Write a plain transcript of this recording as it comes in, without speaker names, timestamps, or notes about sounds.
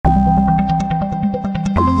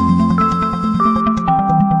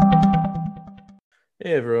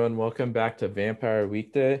Hey everyone, welcome back to Vampire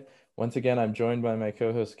Weekday. Once again, I'm joined by my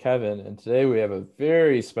co-host Kevin, and today we have a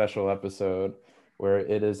very special episode where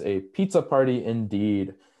it is a pizza party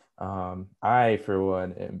indeed. I, for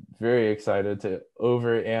one, am very excited to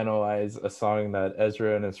overanalyze a song that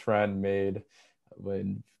Ezra and his friend made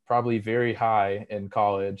when probably very high in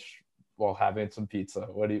college while having some pizza.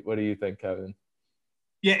 What do you think, Kevin?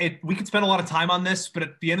 Yeah, we could spend a lot of time on this, but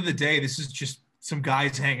at the end of the day, this is just some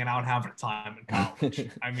guys hanging out having a time in college.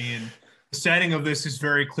 I mean, the setting of this is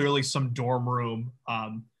very clearly some dorm room.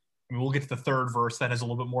 We'll get to the third verse that has a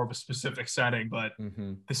little bit more of a specific setting, but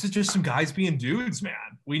hmm this is just some guys being dudes, man.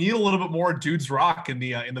 We need a little bit more dudes rock in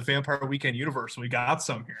the Vampire Weekend universe. We got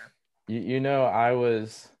some here. I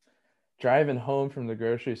was driving home from the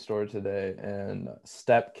grocery store today and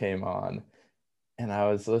Step came on and I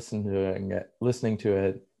was listening to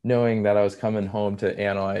it, knowing that I was coming home to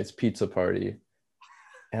analyze Pizza Party.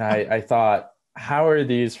 And I thought, how are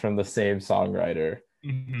these from the same songwriter?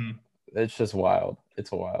 Mhm. It's just wild. It's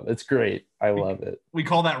wild. It's great. I We, love it. we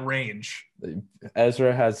call that range.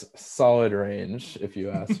 Ezra has solid range, if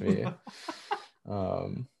you ask me.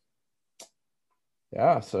 Um,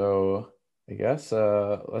 yeah, so I guess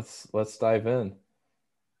let's dive in.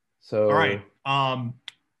 All right. So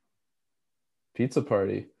Pizza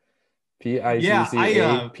Party. Yeah,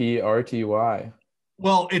 Pizzapty.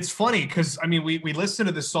 well, it's funny because we listened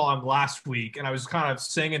to this song last week, and I was kind of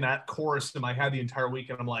singing that chorus in my head the entire week,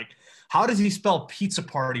 and I'm like, how does he spell pizza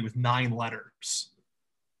party with 9 letters?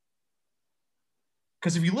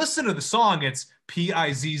 Because if you listen to the song, it's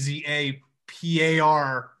Pizzaparty.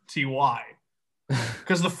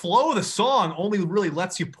 Because the flow of the song only really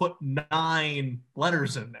lets you put 9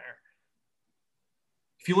 letters in there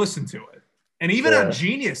if you listen to it. And even on Fair.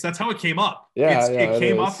 Genius, that's how it came up. Yeah, It yeah, it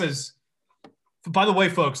came up is. as, by the way,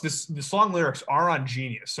 folks, the song lyrics are on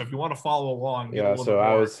Genius. So if you want to follow along, get a Yeah, little so bit I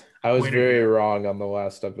more was I was acquainted very here. wrong on the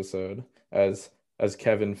last episode as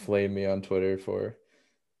Kevin flamed me on Twitter for.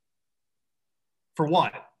 For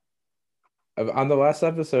what? On the last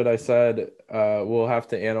episode I said we'll have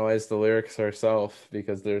to analyze the lyrics ourselves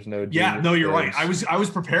because there's no Yeah, Genius no, you're right. I page was I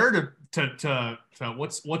was prepared to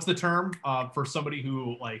what's the term for somebody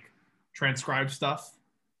who like transcribes stuff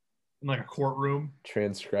in like a courtroom?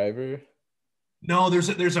 transcriber. No, there's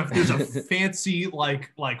a fancy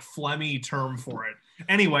like phlegmy term for it.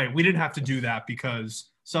 Anyway, we didn't have to do that because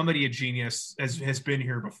somebody at Genius has been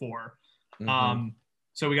here before. hmm Um,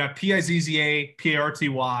 so we got Pizzaparty. If you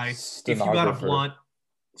got a Stenographer. blunt,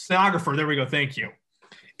 stenographer, there we go. Thank you.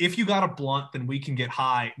 If you got a blunt, then we can get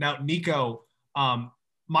high. Now, Nico,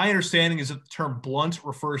 my understanding is that the term blunt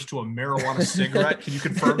refers to a marijuana cigarette. Can you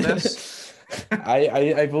confirm this?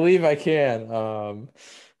 I believe I can.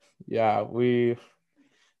 Yeah, we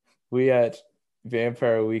at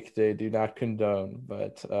Vampire Weekday do not condone,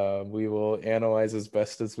 but we will analyze as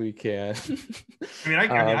best as we can.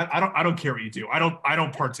 um, I don't care what you do. I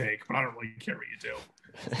don't partake, but I don't really care what you do.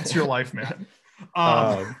 It's your life, man. Um,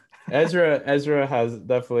 um, Ezra has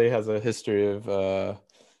definitely has a history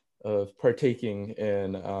of partaking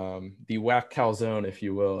in the whack calzone, if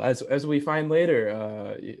you will. As we find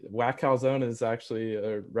later, whack calzone is actually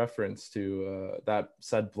a reference to that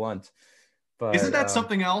said blunt. isn't But that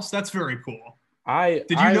something else? That's very cool. Did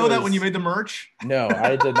you I know that when you was made the merch? no,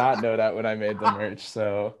 I did not know that when I made the merch.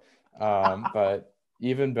 So, but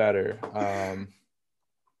even better,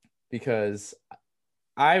 because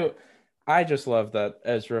I I just love that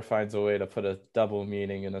Ezra finds a way to put a double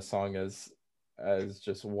meaning in a song as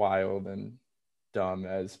just wild and dumb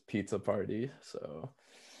as Pizza Party. So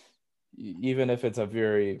even if it's a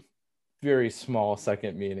very small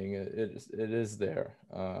second meaning, it is there.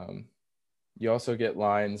 You also get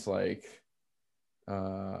lines like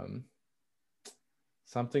um,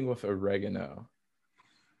 something with oregano,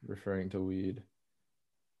 referring to weed.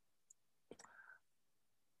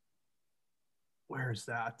 Where is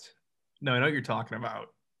that? No, I know what you're talking about.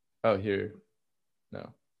 Oh, here, no,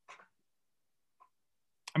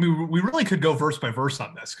 I mean, we really could go verse by verse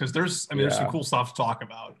on this because there's some yeah, cool stuff to talk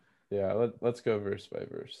about. yeah. Let's go verse by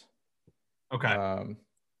verse. Okay. Um,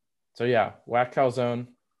 so yeah, whack calzone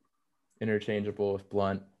interchangeable with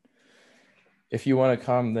blunt. If you want to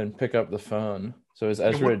come, then pick up the phone. So is Yeah,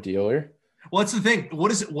 Ezra a dealer? well, that's the thing. What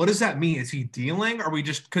does that mean? Is he dealing? Or are we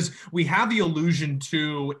just because we have the allusion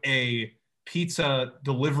to a pizza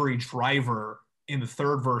delivery driver in the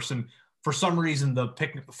third verse, and for some reason the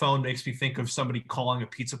picking up the phone makes me think of somebody calling a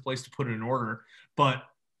pizza place to put in an order. But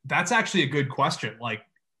that's actually a good question. Like,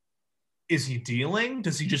 is he dealing?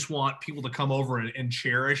 Does he just want people to come over and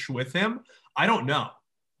cherish with him? I don't know.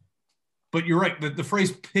 But you're right. The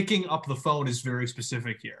phrase picking up the phone is very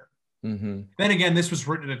specific here. Mm-hmm. Then again, this was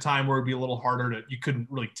written at a time where it'd be a little harder you couldn't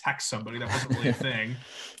really text somebody. That wasn't really a thing. I'm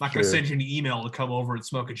not going to send you an email to come over and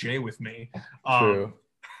smoke a J with me. True.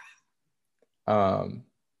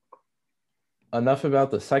 Enough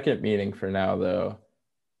about the second meeting for now, though.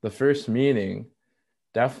 The first meeting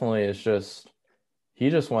definitely is he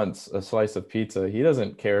just wants a slice of pizza. He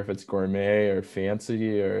doesn't care if it's gourmet or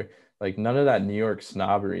fancy or like none of that New York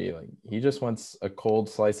snobbery. Like he just wants a cold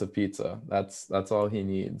slice of pizza. That's all he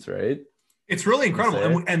needs, right? It's really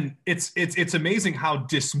incredible, and it's amazing how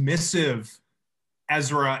dismissive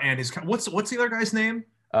Ezra and his what's the other guy's name?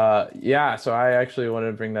 Yeah. So I actually wanted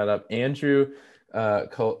to bring that up. Andrew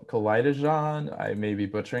Kolidajan. I may be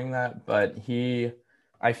butchering that, but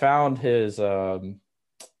I found his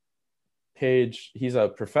page. He's a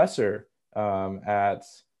professor at,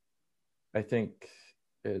 I think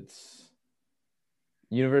it's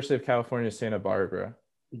University of California, Santa Barbara.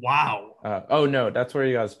 Wow. Oh no, that's where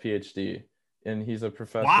he got his PhD. And he's a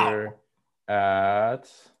professor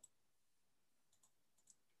at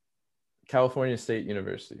California State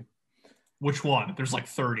University. Which one? There's like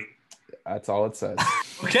 30. That's all it says.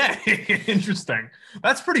 Okay, interesting.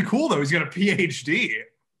 That's pretty cool, though. He's got a PhD.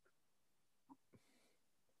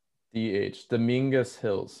 Dominguez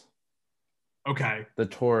Hills. Okay. The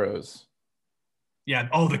Toros. Yeah.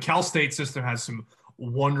 Oh, the Cal State system has some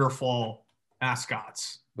wonderful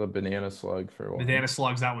mascots. The banana slug for one. Banana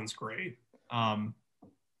slugs. That one's great. But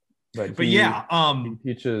he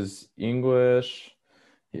teaches English.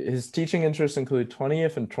 His teaching interests include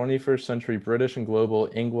 20th and 21st century British and global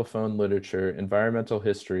Anglophone literature, environmental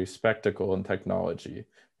history, spectacle, and technology.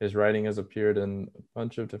 His writing has appeared in a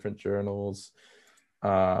bunch of different journals.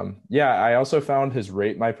 I also found his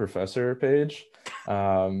Rate My Professor page.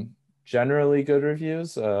 Generally good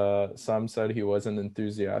reviews. Some said he wasn't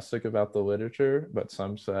enthusiastic about the literature, but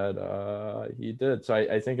some said he did. So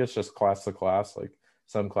I think it's just class to class. Like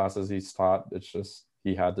some classes he's taught, it's just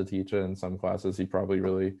he had to teach it. In some classes, he probably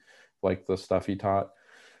really liked the stuff he taught.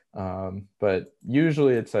 But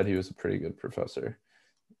usually it said he was a pretty good professor.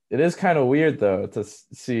 It is kind of weird, though, to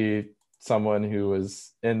see someone who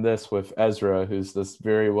was in this with Ezra, who's this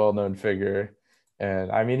very well-known figure.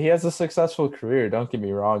 And I mean, he has a successful career. Don't get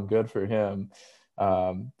me wrong. Good for him.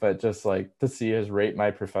 But just like to see his Rate My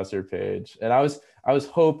Professor page. And I was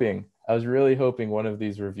really hoping one of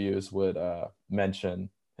these reviews would mention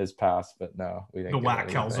his past, but no, we didn't. The whack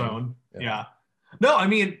calzone. Yeah. No, I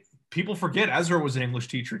mean, people forget Ezra was an English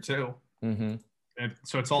teacher too. Mm-hmm. And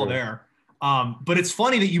so it's all there. But it's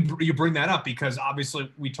funny that you bring that up because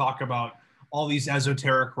obviously we talk about all these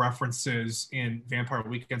esoteric references in Vampire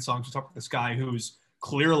Weekend songs. We talk about this guy who's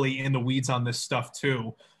clearly in the weeds on this stuff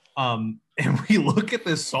too. And we look at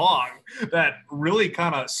this song that really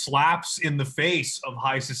kind of slaps in the face of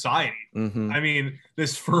high society. Mm-hmm. I mean,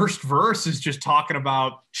 this first verse is just talking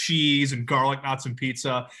about cheese and garlic knots and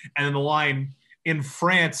pizza. And then the line, in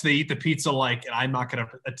France, they eat the pizza like, and I'm not going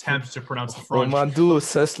to attempt to pronounce the French. My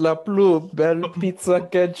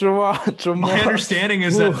understanding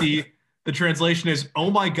is that the translation is,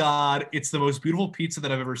 oh my God, it's the most beautiful pizza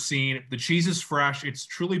that I've ever seen. The cheese is fresh. It's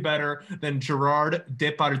truly better than Gerard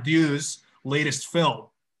Depardieu's latest film.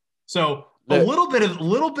 So a little bit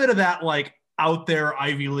of that, like out there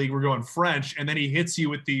Ivy League, we're going French, and then he hits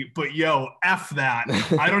you with but yo, F that.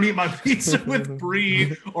 I don't eat my pizza with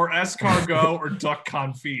brie or escargot or duck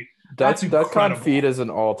confit. Duck confit is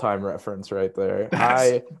an all-time reference right there.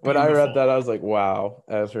 When I read that, I was like, wow,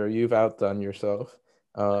 Ezra, you've outdone yourself.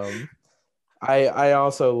 I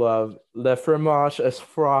also love Le fromage est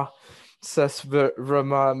froid, c'est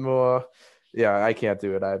vraiment more. Yeah, I can't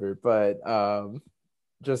do it either, but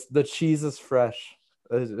just the cheese is fresh.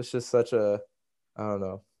 It's just such a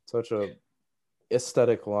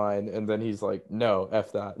aesthetic line, and then he's like, no,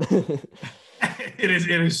 F that. It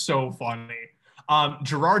is so funny.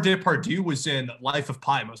 Gerard Depardieu was in Life of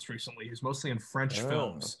Pi most recently. He was mostly in French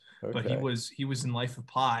films, okay. But he was in Life of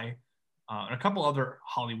Pi and a couple other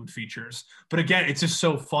Hollywood features. But again, it's just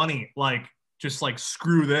so funny. Like, just like,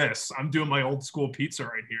 screw this. I'm doing my old school pizza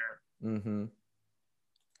right here. Mm-hmm.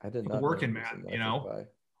 I did not. The working man, you know? Pi.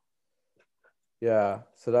 Yeah.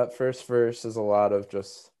 So that first verse is a lot of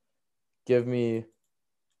just give me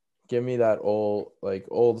that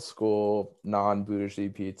old school non-bougie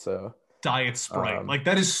pizza. Diet Sprite. Like,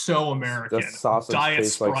 that is so American. The sausage Diet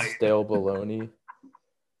tastes Sprite. like stale bologna.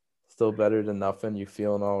 Still better than nothing. You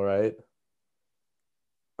feeling all right?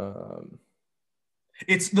 I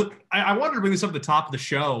wanted to bring this up at the top of the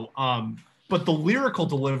show, but the lyrical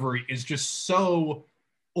delivery is just so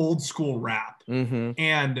old school rap. Mm-hmm.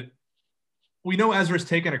 And we know Ezra's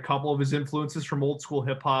taken a couple of his influences from old school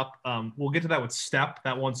hip hop. We'll get to that with Step,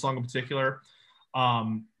 that one song in particular.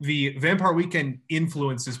 The Vampire Weekend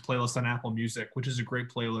influences playlist on Apple Music, which is a great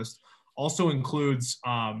playlist, also includes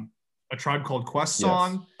a Tribe Called Quest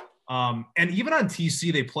song. Yes. And even on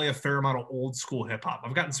TC, they play a fair amount of old school hip hop.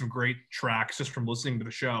 I've gotten some great tracks just from listening to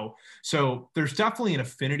the show. So there's definitely an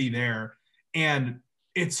affinity there. And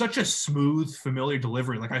it's such a smooth, familiar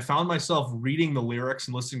delivery. Like, I found myself reading the lyrics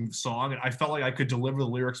and listening to the song, and I felt like I could deliver the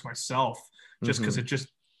lyrics myself just because it just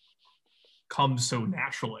comes so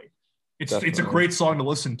naturally. It's a great song to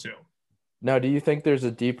listen to. Now, do you think there's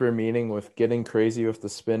a deeper meaning with getting crazy with the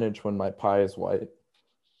spinach when my pie is white?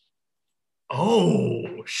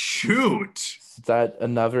 Oh, shoot. Is that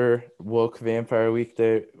another woke Vampire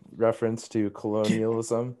Weekday reference to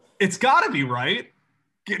colonialism? It's got to be, right?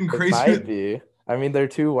 Getting crazy. It might be. I mean, they're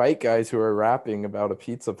two white guys who are rapping about a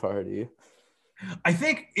pizza party. I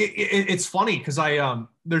think it's funny because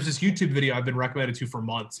there's this YouTube video I've been recommended to for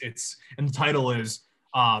months. And the title is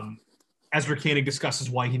Ezra Koenig discusses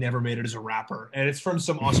why he never made it as a rapper. And it's from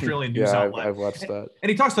some Australian news outlet. I've watched that. And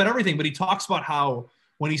he talks about everything, but he talks about how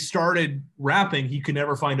when he started rapping, he could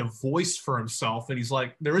never find a voice for himself. And he's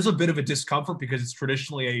like, there is a bit of a discomfort because it's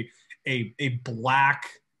traditionally a black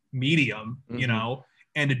medium, you know?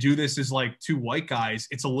 And to do this as like two white guys,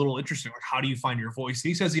 it's a little interesting. Like, how do you find your voice? And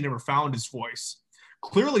he says he never found his voice.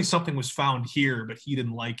 Clearly something was found here, but he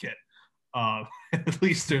didn't like it, at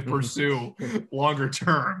least to pursue longer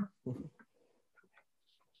term.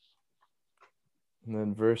 And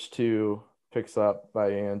then verse 2 picks up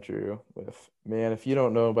by Andrew with, man, if you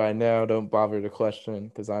don't know by now, don't bother to question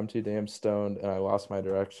because I'm too damn stoned and I lost my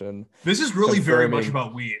direction. This is really very much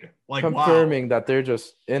about weed. Like, confirming that they're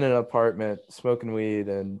just in an apartment smoking weed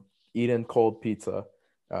and eating cold pizza.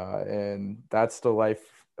 And that's the life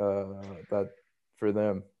that for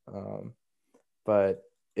them. But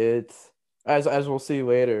it's, as we'll see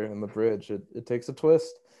later in the bridge, it takes a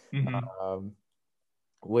twist.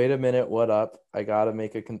 Wait a minute, what up? I gotta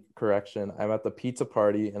make a correction. I'm at the pizza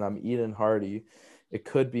party and I'm eating hearty. It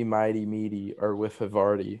could be mighty meaty or with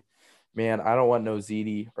Havarti. Man, I don't want no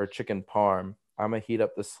ziti or chicken parm. I'm gonna heat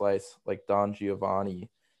up the slice like Don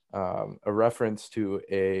Giovanni. A reference to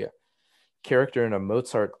a character in a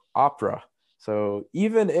Mozart opera. So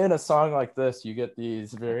even in a song like this, you get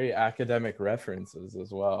these very academic references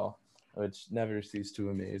as well, which never cease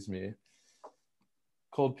to amaze me.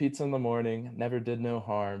 Cold pizza in the morning, never did no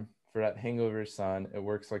harm. For that hangover, son, it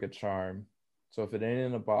works like a charm. So if it ain't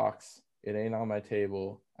in a box, it ain't on my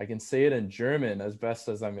table. I can say it in German as best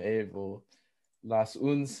as I'm able. Lass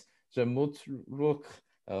uns gemütlich.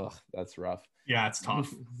 Oh, that's rough. Yeah, it's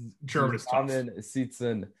tough. German is tough.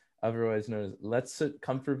 Sitzen, otherwise known as let's sit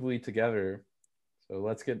comfortably together. So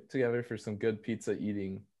let's get together for some good pizza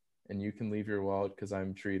eating. And you can leave your wallet because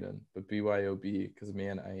I'm treating. But BYOB, because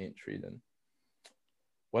man, I ain't treating.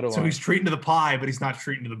 So he's treating to the pie, but he's not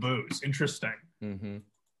treating to the booze. Interesting.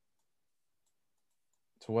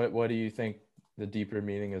 So what do you think the deeper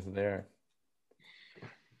meaning is there?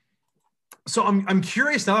 So I'm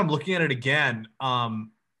curious now. I'm looking at it again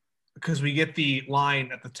because we get the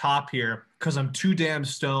line at the top here, because I'm too damn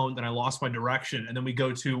stoned and I lost my direction. And then we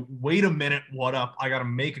go to, wait a minute, what up? I got to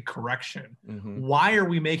make a correction. Why are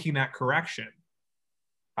we making that correction?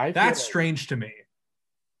 That's strange to me.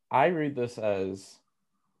 I read this as,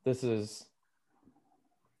 this is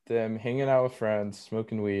them hanging out with friends,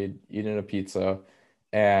 smoking weed, eating a pizza.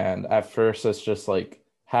 And at first it's just like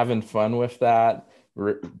having fun with that,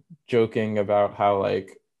 joking about how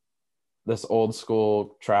like this old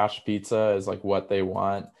school trash pizza is like what they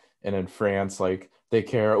want. And in France, like they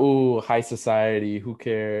care, ooh, high society, who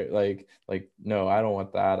cares? Like, no, I don't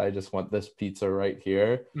want that. I just want this pizza right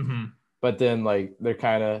here. But then like they're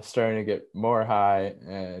kind of starting to get more high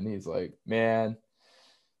and he's like, man,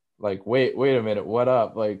 like, wait a minute, what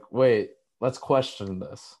up? Like, wait, let's question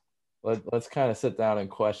this. Let's kind of sit down and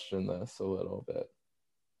question this a little bit.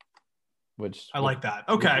 Which I like that.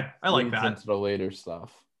 Okay, I like that. Into the later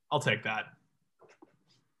stuff. I'll take that.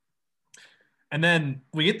 And then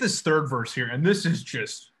we get this third verse here, and this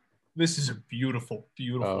is a beautiful,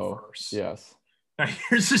 beautiful verse. Yes. Now,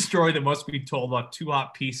 here's a story that must be told about two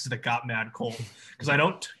hot pieces that got mad cold. Because I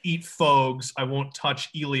don't eat Fogues, I won't touch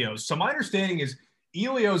Elio's. So my understanding is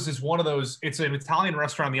Elio's is one of those, it's an Italian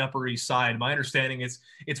restaurant on the Upper East Side. My understanding is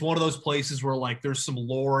it's one of those places where like there's some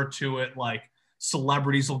lore to it, like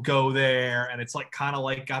celebrities will go there and it's like kind of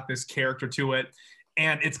like got this character to it.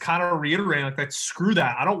 And it's kind of reiterating like that, screw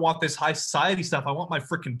that. I don't want this high society stuff. I want my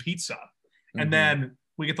freaking pizza. And then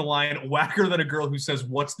we get the line, whacker than a girl who says,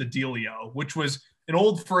 what's the dealio? Which was an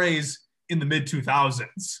old phrase in the mid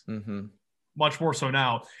 2000s. much more so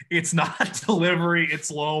now. It's not delivery,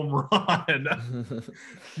 it's low run.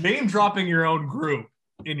 Name dropping your own group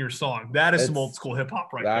in your song. That is some old school hip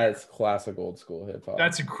hop right there. That's classic old school hip hop.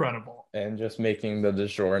 That's incredible. And just making the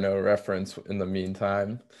DiGiorno reference in the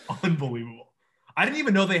meantime. Unbelievable. I didn't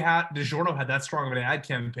even know DiGiorno had that strong of an ad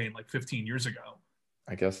campaign like 15 years ago.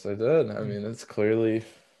 I guess they did. I mean, it's clearly,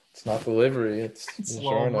 it's not delivery. It's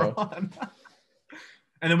DiGiorno.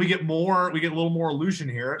 And then we get a little more illusion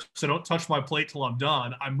here. So don't touch my plate till I'm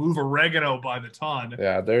done. I move oregano by the ton.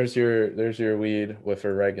 Yeah, there's your lead with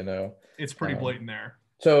oregano. It's pretty blatant there.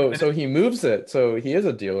 So he moves it. So he is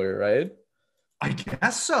a dealer, right? I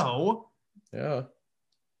guess so. Yeah.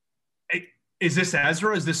 Is this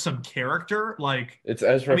Ezra? Is this some character? Like, it's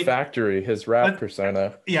Ezra Factory, his rap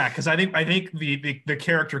persona. Yeah, because I think the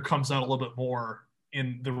character comes out a little bit more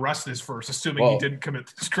in the rest of this verse, assuming he didn't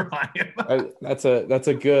commit this crime. That's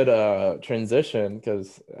a good transition,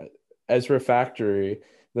 because Ezra Factory,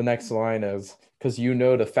 the next line is, because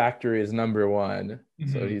the factory is number one.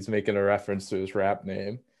 Mm-hmm. So he's making a reference to his rap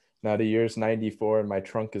name. Now the year's 94 and my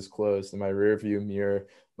trunk is closed. In my rearview mirror,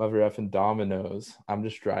 mother effing Domino's. I'm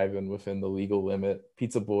just driving within the legal limit.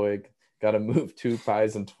 Pizza boy, gotta move 2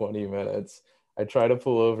 pies in 20 minutes. I try to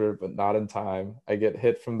pull over, but not in time. I get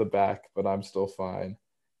hit from the back, but I'm still fine.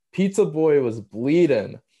 Pizza boy was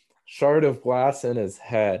bleeding. Shard of glass in his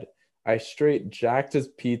head. I straight jacked his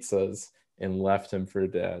pizzas and left him for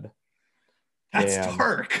dead. That's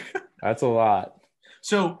dark. That's a lot.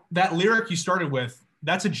 So that lyric you started with,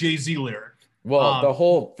 that's a Jay-Z lyric. Well, the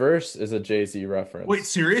whole verse is a Jay-Z reference. Wait,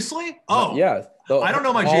 seriously? Oh, yeah. I don't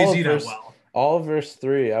know my Jay-Z that well. All of verse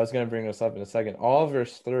 3, I was going to bring this up in a second. All of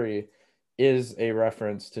verse 3 is a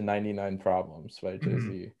reference to 99 Problems by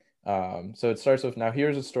Jay-Z. Mm-hmm. So it starts with, now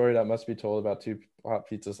here's a story that must be told about 2 hot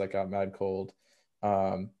pizzas that got mad cold.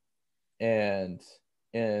 And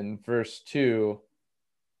in verse 2,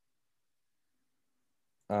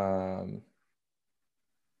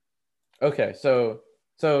 okay, so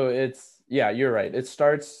it's, yeah, you're right. It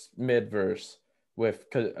starts mid-verse with,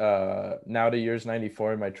 now the year's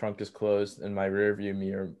 94 and my trunk is closed and my rearview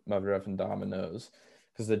mirror, mother effing Domino's.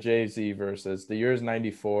 Because the Jay-Z verse is, the year's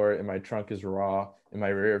 94 and my trunk is raw and my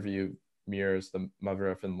rearview mirror is the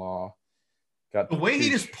mother effing law. The way he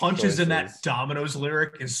just punches in that Domino's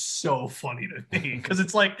lyric is so funny to me, because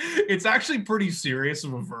it's like, it's actually pretty serious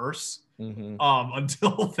of a verse. Mm-hmm.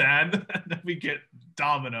 Until then, and then we get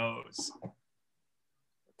Domino's.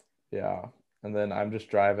 Yeah, and then I'm just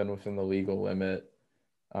driving within the legal limit.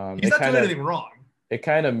 He's not doing anything wrong. It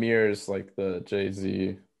kind of mirrors like the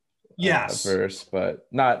Jay-Z verse, but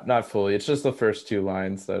not fully. It's just the first 2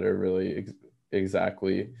 lines that are really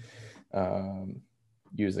exactly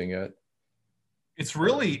using it. It's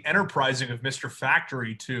really enterprising of Mr.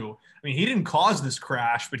 Factory too. I mean, he didn't cause this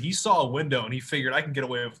crash, but he saw a window and he figured, I can get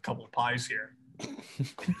away with a couple of pies here.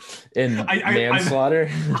 In manslaughter?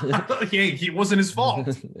 Yeah, it wasn't his fault.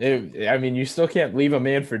 I mean, you still can't leave a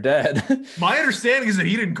man for dead. My understanding is that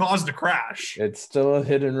he didn't cause the crash. It's still a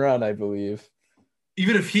hit and run, I believe.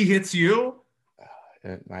 Even if he hits you?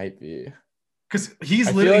 It might be. Because he's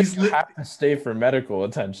I feel like you have to stay for medical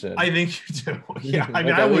attention. I think you do. Yeah, I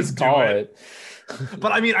mean, I would call it.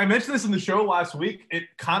 But I mean, I mentioned this in the show last week. It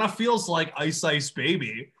kind of feels like Ice Ice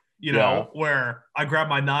Baby, where I grabbed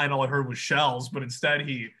my 9, all I heard was shells, but instead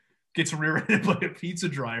he gets rear-ended by a pizza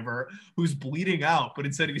driver who's bleeding out, but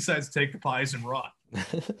instead he decides to take the pies and run.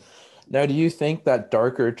 Now, do you think that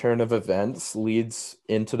darker turn of events leads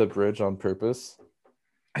into the bridge on purpose?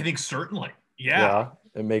 I think certainly. Yeah.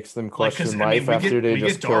 It makes them question life after they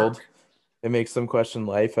just killed. It makes them question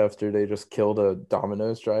life after they just killed a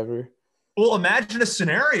Domino's driver. Well, imagine a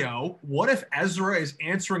scenario. What if Ezra is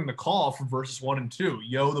answering the call from verses 1 and 2?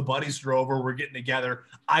 Yo, the buddies are over. We're getting together.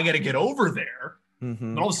 I got to get over there. Mm-hmm.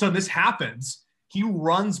 And all of a sudden this happens. He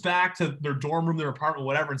runs back to their dorm room, their apartment,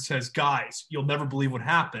 whatever, and says, guys, you'll never believe what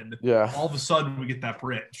happened. Yeah. All of a sudden we get that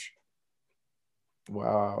bridge.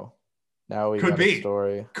 Wow. Now we got a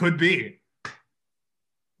story. Could be.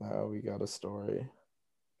 Now we got a story.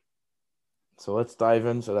 So let's dive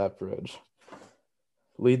into that bridge.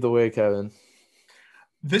 Lead the way, Kevin.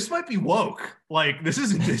 This might be woke. Like, this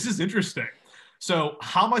is interesting. So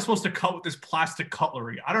how am I supposed to cut with this plastic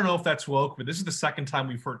cutlery? I don't know if that's woke, but this is the second time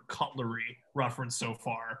we've heard cutlery referenced so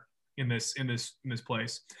far in this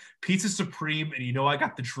place. Pizza Supreme, and I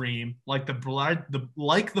got the dream, like the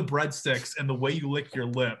breadsticks and the way you lick your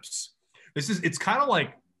lips. It's kind of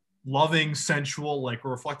like loving, sensual, like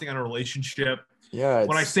reflecting on a relationship. Yeah.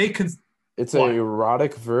 When I say it's an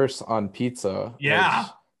erotic verse on pizza. Yeah.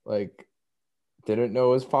 Like didn't know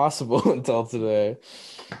it was possible until today.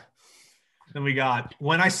 Then we got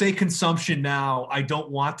when I say consumption now, I don't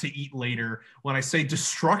want to eat later. When I say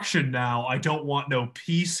destruction now, I don't want no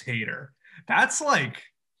peace hater. That's like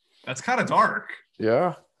that's kind of dark.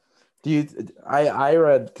 Yeah. Do you I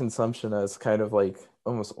read consumption as kind of like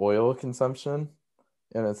almost oil consumption.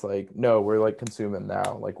 And it's like, no, we're like consuming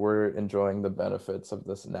now. Like we're enjoying the benefits of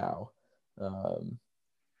this now. Um,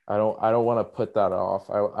 I don't want to put that off.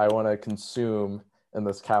 I want to consume in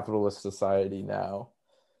this capitalist society now.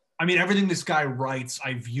 I mean, everything this guy writes,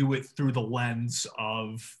 I view it through the lens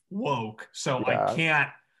of woke. So I Yeah. can't,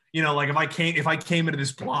 like if I came into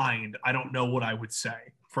this blind, I don't know what I would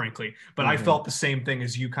say, frankly. But I Mm-hmm. felt the same thing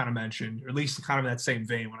as you kind of mentioned, or at least kind of in that same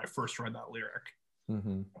vein when I first read that lyric.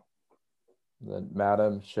 Mm-hmm. Then,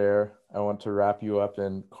 Madam, Cher, I want to wrap you up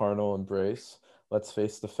in carnal embrace. Let's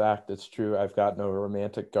face the fact, it's true, I've got no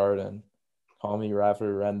romantic garden. Call me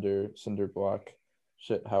rather render, cinder block,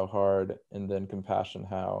 shit how hard, and then compassion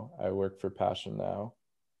how. I work for passion now.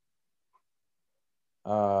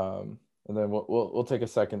 And then we'll take a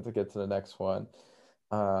second to get to the next one.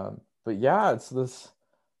 But yeah, it's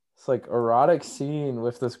like erotic scene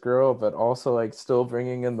with this girl, but also like still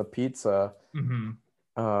bringing in the pizza.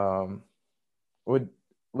 Mm-hmm. Um, would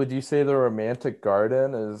would you say the romantic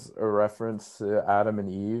garden is a reference to Adam and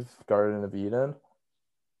Eve, Garden of Eden?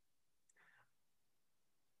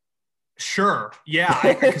 Sure. Yeah.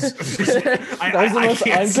 Because That was the I most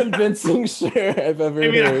can't. unconvincing share I've ever I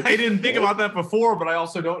mean, heard. I didn't think about that before, but I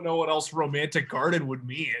also don't know what else romantic garden would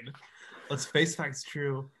mean. Let's face facts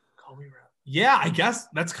true. Call me rap. Yeah, I guess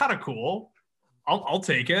that's kind of cool. I'll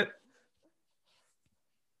take it.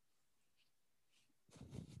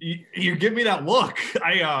 You give me that look.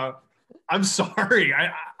 I'm sorry.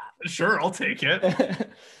 I sure I'll take it.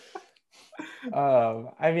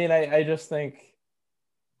 I mean, I just think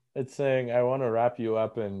it's saying I want to wrap you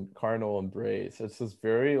up in carnal embrace. It's this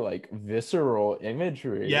very like visceral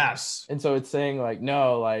imagery. Yes. And so it's saying like,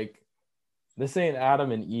 no, like this ain't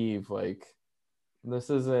Adam and Eve. Like this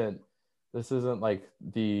isn't like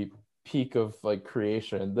the peak of like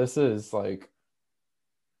creation. This is like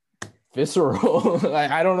visceral.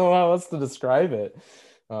 I don't know how else to describe it.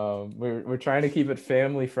 We're trying to keep it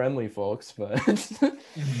family friendly, folks, but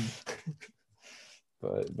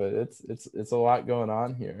Mm-hmm. but it's a lot going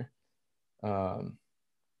on here. Um,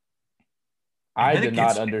 And I then did it not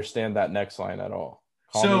gets understand that next line at all.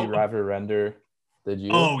 Call me so. rather render. Did you?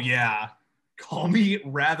 Oh yeah. Call me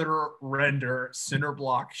rather render cinder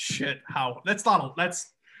block shit. How that's not a, that's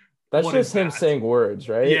That's what is just him that? saying words,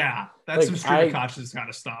 right? Yeah, that's some Like stream of consciousness kind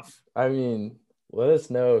of stuff. I mean, let us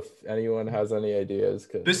know if anyone has any ideas.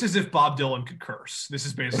 This is if Bob Dylan could curse. This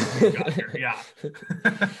is basically what we got here.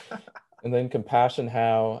 Yeah. And then compassion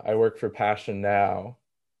how I work for passion now.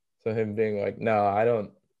 So him being like, no,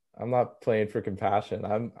 I'm not playing for compassion.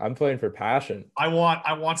 I'm playing for passion. I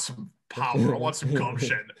want some power. I want some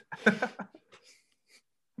gumption.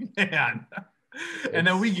 Man. And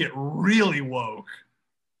then we get really woke.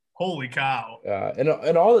 Holy cow. And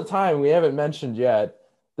all the time we haven't mentioned yet,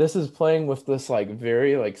 this is playing with this like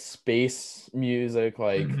very like space music,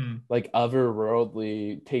 Mm-hmm. like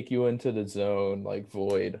otherworldly, take you into the zone, like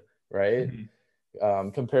void, right? Mm-hmm.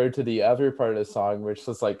 Compared to the other part of the song, which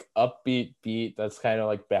is like upbeat beat that's kind of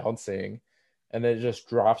like bouncing, and it just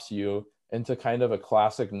drops you into kind of a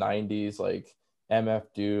classic 90s like MF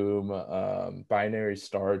Doom, Binary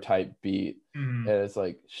Star type beat. Mm-hmm. And it's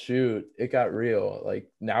like, shoot, it got real. Like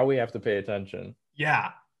now we have to pay attention.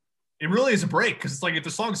 Yeah. It really is a break because it's like if the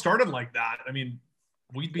song started like that, I mean,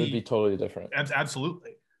 It'd be totally different.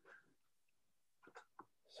 Absolutely.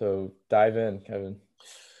 So dive in, Kevin.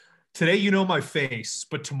 Today, you know my face,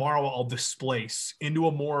 but tomorrow I'll displace into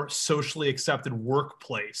a more socially accepted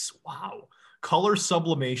workplace. Wow. Color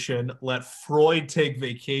sublimation, let Freud take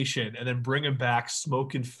vacation, and then bring him back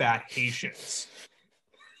smoking fat Haitians.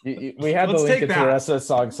 We had to Let's link take it to the that. rest of the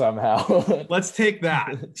song somehow. Let's take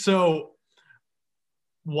that. So,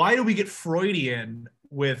 why do we get Freudian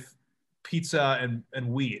with pizza and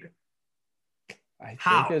weed? I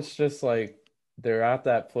How? think it's just like they're at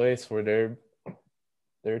that place where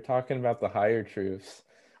they're talking about the higher truths.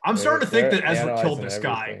 I'm starting to think They're that Ezra killed analyzing this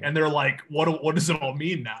guy, everything. and they're like, what does it all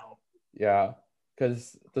mean now? Yeah,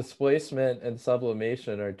 because displacement and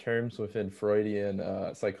sublimation are terms within Freudian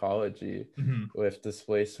psychology, Mm-hmm. with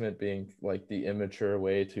displacement being like the immature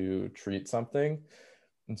way to treat something.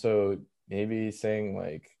 And so maybe saying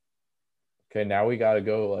like, okay, now we got to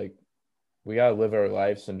go, like, we got to live our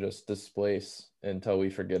lives and just displace until we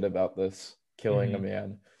forget about this killing a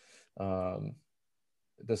man.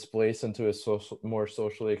 Displace into a more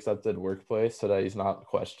socially accepted workplace so that he's not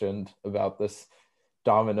questioned about this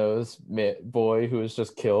Domino's boy who was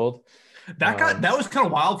just killed. That was kind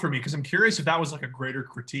of wild for me because I'm curious if that was like a greater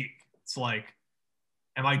critique. It's like,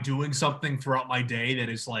 am I doing something throughout my day that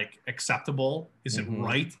is like acceptable? Is it Mm-hmm.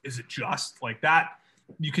 right? Is it just like that?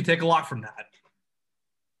 You could take a lot from that.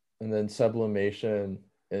 And then sublimation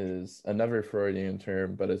is another Freudian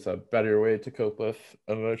term, but it's a better way to cope with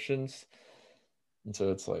emotions. And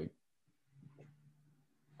so it's like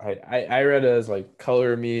I read it as like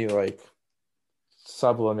color me like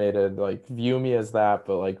sublimated, like view me as that,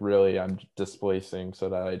 but like really I'm displacing so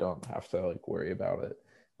that I don't have to like worry about it.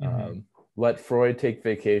 Mm-hmm. Let Freud take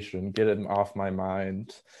vacation, get him off my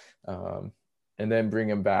mind, um, and then bring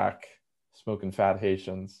him back, smoking fat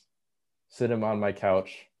Haitians, sit him on my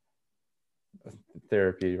couch,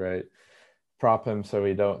 therapy, right? Prop him so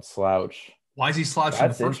he don't slouch. Why is he slouched in the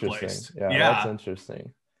That's first interesting. place? Yeah, that's Yeah,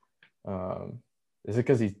 interesting. Um, is it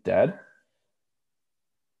because he's dead?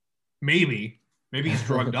 maybe. Maybe he's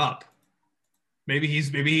drugged up. Maybe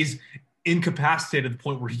he's incapacitated to the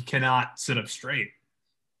point where he cannot sit up straight.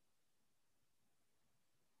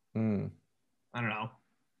 Hmm. I don't know.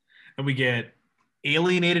 And we get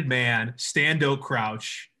alienated man, stand don't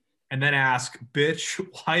crouch, and then ask, bitch,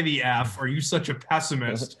 why the F? Are you such a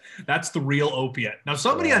pessimist? That's the real opiate. Now,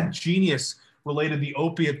 somebody Yeah. on Genius related the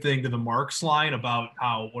opiate thing to the Marx line about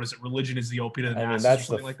how, what is it, religion is the opiate of the I mean, masses or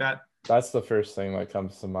something like that. that's the first thing that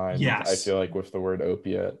comes to mind. I Yes. feel like with the word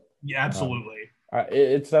opiate, Yeah, um, absolutely.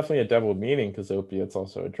 it's definitely a double meaning because opiate's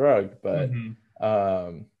also a drug. But Mm-hmm.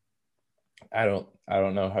 um, I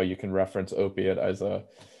don't know how you can reference opiate as a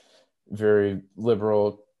very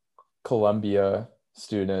liberal Columbia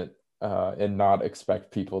student and not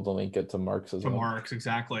expect people to link it to To Marxism. Marx,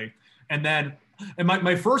 exactly. And then, and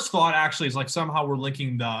my first thought actually is like somehow we're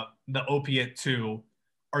linking the opiate to,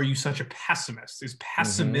 are you such a pessimist? Is Mm-hmm.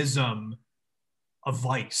 pessimism a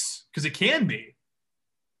vice? Because it can be.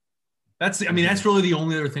 I mean, Mm-hmm. that's really the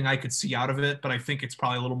only other thing I could see out of it. But I think it's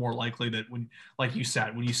probably a little more likely that when, like you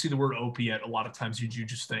said, when you see the word opiate, a lot of times you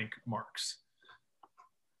just think Marx.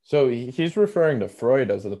 So he's referring to Freud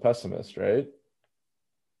as the pessimist, right?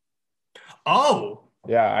 Oh,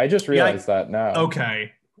 Yeah, I just yeah. realized that now.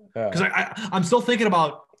 Okay. Because Yeah. I'm still thinking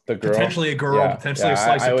about The girl. potentially a girl, Yeah, potentially yeah. a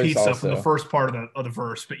slice I of was pizza from the also, first part of the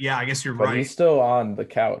verse. But yeah, I guess you're but right. he's still on the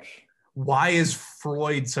couch. Why is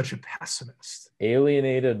Freud such a pessimist?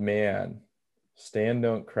 Alienated man, stand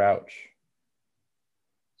don't crouch.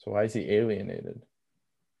 So why is he alienated?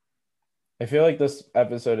 I feel like this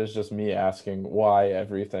episode is just me asking why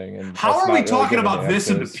everything, and How us are we not really talking giving about this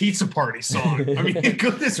in the answers. pizza party song? I mean,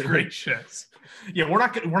 goodness gracious. Yeah, we're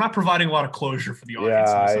not providing a lot of closure for the Yeah,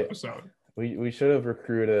 audience in this episode. we should have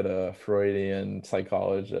recruited a Freudian I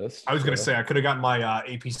psychologist was gonna to. say I could have gotten my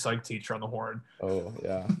AP Psych teacher on the horn. Oh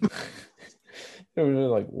yeah. It was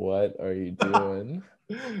like, what are you doing?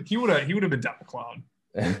 He would have been down the clown.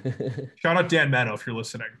 Shout out Dan Meadow if you're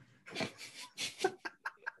listening.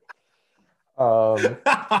 um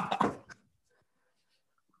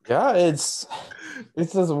yeah, it's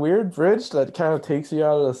this weird bridge that kind of takes you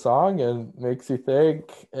out of the song and makes you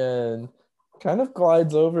think and kind of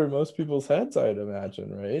glides over most people's heads, I'd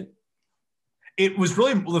imagine, right? It was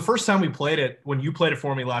really the first time we played it when you played it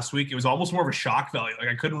for me last week. It was almost more of a shock value. Like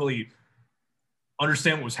I couldn't really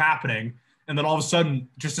understand what was happening, and then all of a sudden,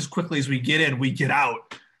 just as quickly as we get in, we get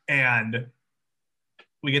out, and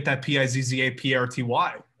we get that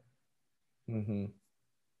PIZZAPRTY. Mm-hmm.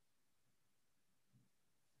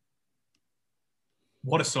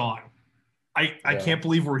 What a song! I Yeah. can't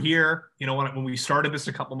believe we're here. You know, when we started this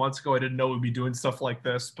a couple months ago, I didn't know we'd be doing stuff like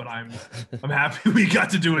this, but I'm happy we got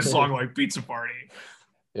to do a song like Pizza Party.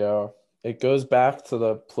 Yeah. It goes back to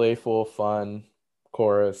the playful, fun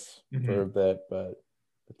chorus for Mm-hmm. a bit, but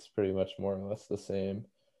it's pretty much more or less the same.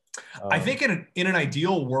 I Um, think in an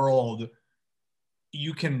ideal world,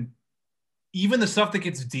 you can even the stuff that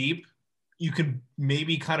gets deep, you can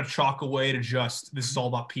maybe kind of chalk away to just this is all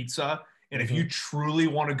about pizza. And if you mhm. truly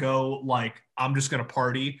want to go like I'm just gonna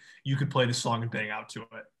party, you could play the song and bang out to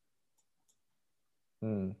it.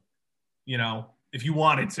 Hmm. You know, if you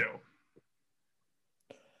wanted to.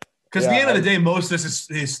 Because at Yeah, the end of the day, most of this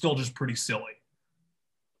is still just pretty silly.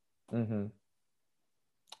 mhm.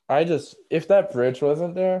 I just if that bridge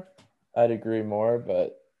wasn't there, I'd agree more,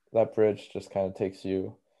 but that bridge just kind of takes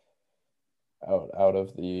you out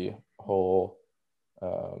of the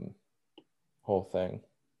um whole thing.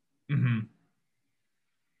 Mm-hmm.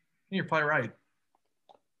 You're probably right.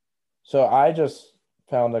 So I just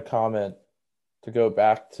found a comment to go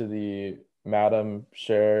back to the Madame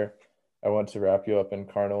Cher, I want to wrap you up in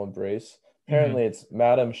carnal embrace. Mm-hmm. Apparently it's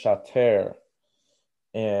Madame Chater,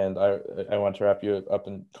 and I want to wrap you up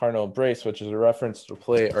in carnal embrace, which is a reference to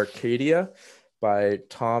play Arcadia by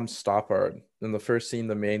Tom Stoppard. In the first scene,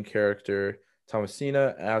 the main character,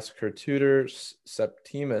 Thomasina, asks her tutor,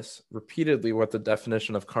 Septimus, repeatedly what the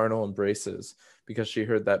definition of carnal embrace is, because she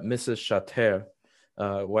heard that Mrs. Chater,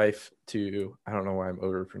 wife to, I don't know why I'm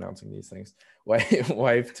overpronouncing these things,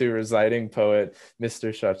 wife to residing poet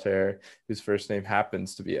Mr. Chater, whose first name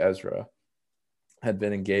happens to be Ezra, had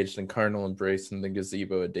been engaged in carnal embrace in the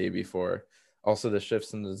gazebo a day before. Also, the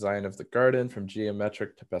shifts in the design of the garden from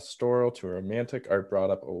geometric to pastoral to romantic are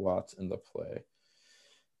brought up a lot in the play.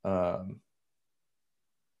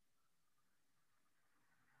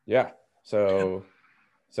 Yeah, so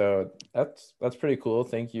that's pretty cool.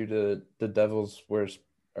 Thank you to the Devil's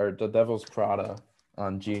Prada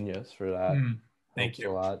on Genius for that. Thank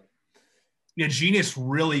you a lot. Yeah, Genius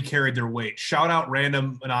really carried their weight. Shout out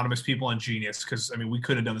random anonymous people on Genius, because I mean we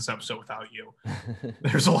couldn't have done this episode without you.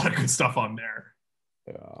 There's a lot of good stuff on there.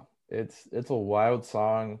 Yeah, it's a wild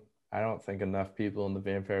song. I don't think enough people in the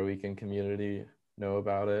Vampire Weekend community know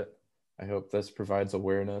about it. I hope this provides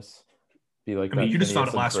awareness. Be like, I mean, you just found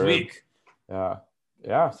it last week.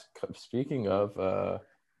 Yeah. Speaking of,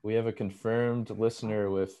 we have a confirmed listener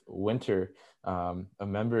with Winter, a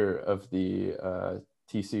member of the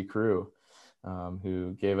TC crew,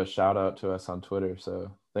 who gave a shout out to us on Twitter.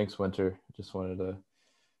 So thanks, Winter. Just wanted to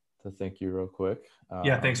thank you real quick.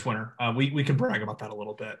 Yeah, thanks, Winter. We can brag about that a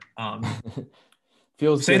little bit.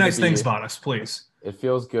 Feels say nice things about us, please. It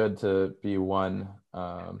feels good to be one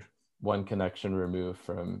connection removed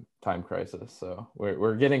from Time Crisis. So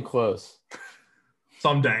we're getting close.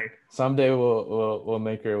 Someday we'll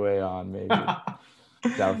make our way on, maybe.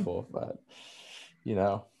 Doubtful, but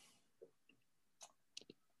yeah,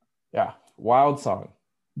 wild song.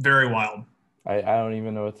 Very wild. I don't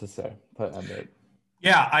even know what to say, but end it.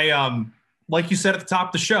 Yeah, I like you said at the top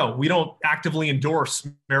of the show, we don't actively endorse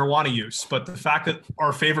marijuana use, but the fact that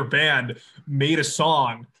our favorite band made a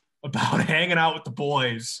song about hanging out with the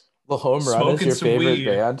boys, the Home Run is your favorite weed.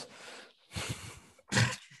 Band.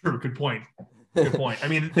 True, good point. I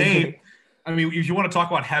mean, if you want to talk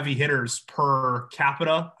about heavy hitters per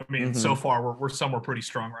capita, I mean, so far we're somewhere pretty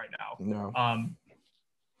strong right now. No.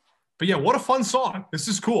 But yeah, what a fun song. This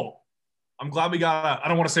is cool. I'm glad we got I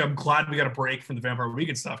don't want to say I'm glad we got a break from the Vampire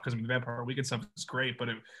Weekend stuff, because I mean, the Vampire Weekend stuff is great, but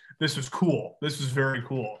this was cool. This was very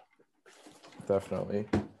cool. Definitely.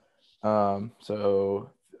 So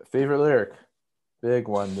favorite lyric, big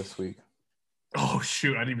one this week. Oh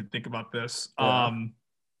shoot, I didn't even think about this. Yeah.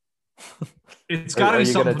 It's got to be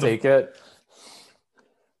something. Are you gonna take it?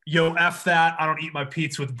 Yo, F that. I don't eat my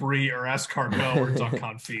pizza with brie or escargot or duck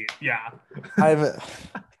confit. Yeah.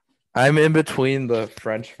 I'm in between the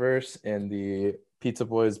French verse and the Pizza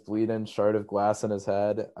Boy's bleeding shard of glass in his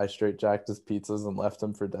head. I straight jacked his pizzas and left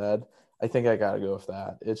him for dead. I think I gotta go with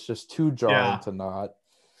that. It's just too jarring to not.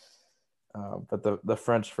 But the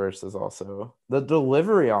French verse is also, the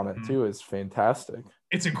delivery on it too is fantastic.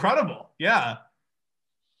 It's incredible. Yeah.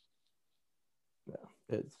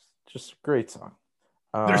 It's just a great song.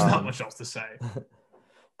 There's not much else to say.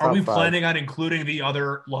 Are we planning on including the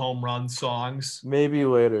other Home Run songs? Maybe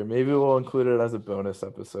later. Maybe we'll include it as a bonus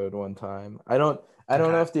episode one time. I don't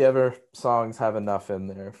know if the other songs have enough in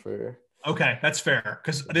there for. Okay, that's fair,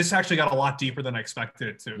 because this actually got a lot deeper than I expected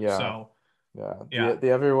it to. Yeah. So. Yeah.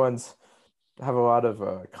 The other ones have a lot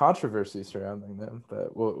of controversy surrounding them,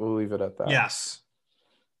 but we'll leave it at that. Yes.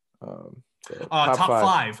 So top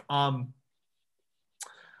five.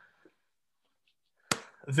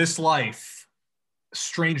 This Life,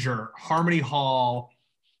 Stranger, Harmony Hall,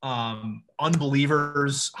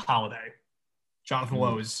 Unbelievers, Holiday. Jonathan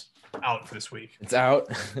Lowe is out for this week. It's out.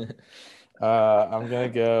 I'm gonna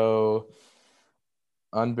go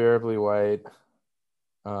Unbearably White,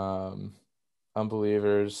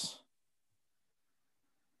 Unbelievers,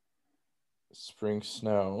 Spring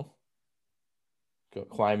Snow, go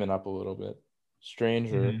climbing up a little bit,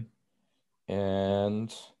 Stranger,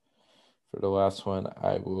 and for the last one,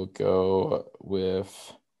 I will go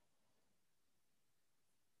with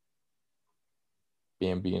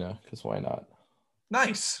Bambina, because why not?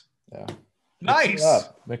 Nice. Yeah. Nice.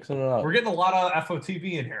 Mixing it up. We're getting a lot of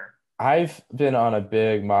FOTV in here. I've been on a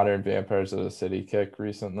big modern Vampires of the City kick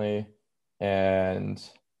recently, and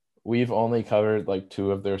we've only covered like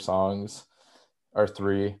 2 of their songs, or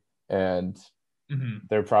 3, and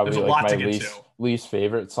they're probably like my least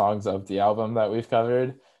favorite songs of the album that we've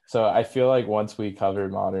covered. So I feel like once we cover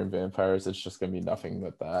Modern Vampires, it's just gonna be nothing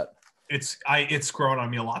but that. It's grown on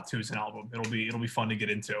me a lot too as an album. It'll be fun to get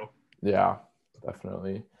into. Yeah,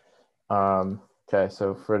 definitely. Okay,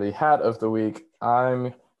 so for the hat of the week,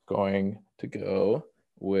 I'm going to go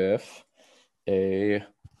with a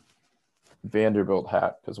Vanderbilt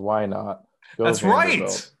hat, because why not? Go That's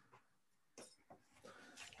Vanderbilt.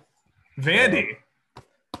 right. Vandy.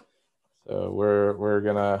 So we're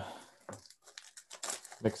gonna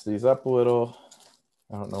mix these up a little.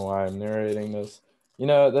 I don't know why I'm narrating this.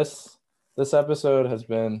 This episode has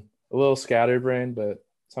been a little scatterbrained, but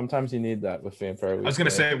sometimes you need that with Vampire Weekend. I was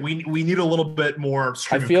gonna say we need a little bit more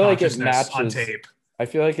stream I feel of like it consciousness on matches tape. I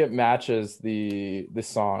feel like it matches the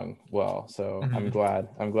song well. So I'm glad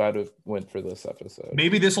it went for this episode.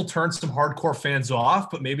 Maybe this will turn some hardcore fans off,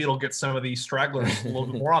 but maybe it'll get some of these stragglers a little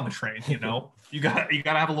bit more on the train. You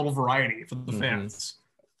gotta have a little variety for the fans.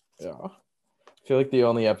 Yeah, I feel like the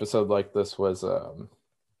only episode like this was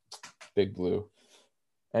Big Blue.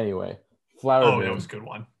 Anyway, Flower Moon. That was a good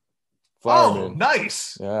one. Flower Moon.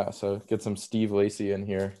 Nice. Yeah, so get some Steve Lacy in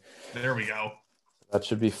here. There we go. That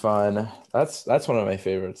should be fun. That's one of my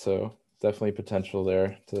favorites. So definitely potential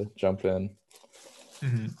there to jump in.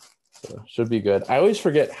 So should be good. I always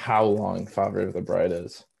forget how long Favre of the Bride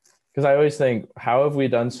is, because I always think, how have we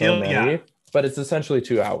done so many? Yeah. But it's essentially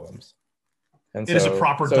 2 albums. And it is a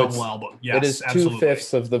proper double album. Yes, it is absolutely.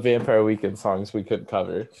 2/5 of the Vampire Weekend songs we could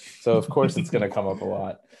cover. So of course it's going to come up a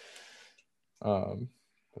lot.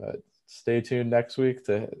 But stay tuned next week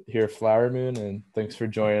to hear Flower Moon, and thanks for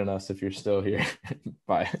joining us if you're still here.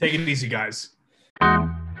 Bye. Take it easy, guys.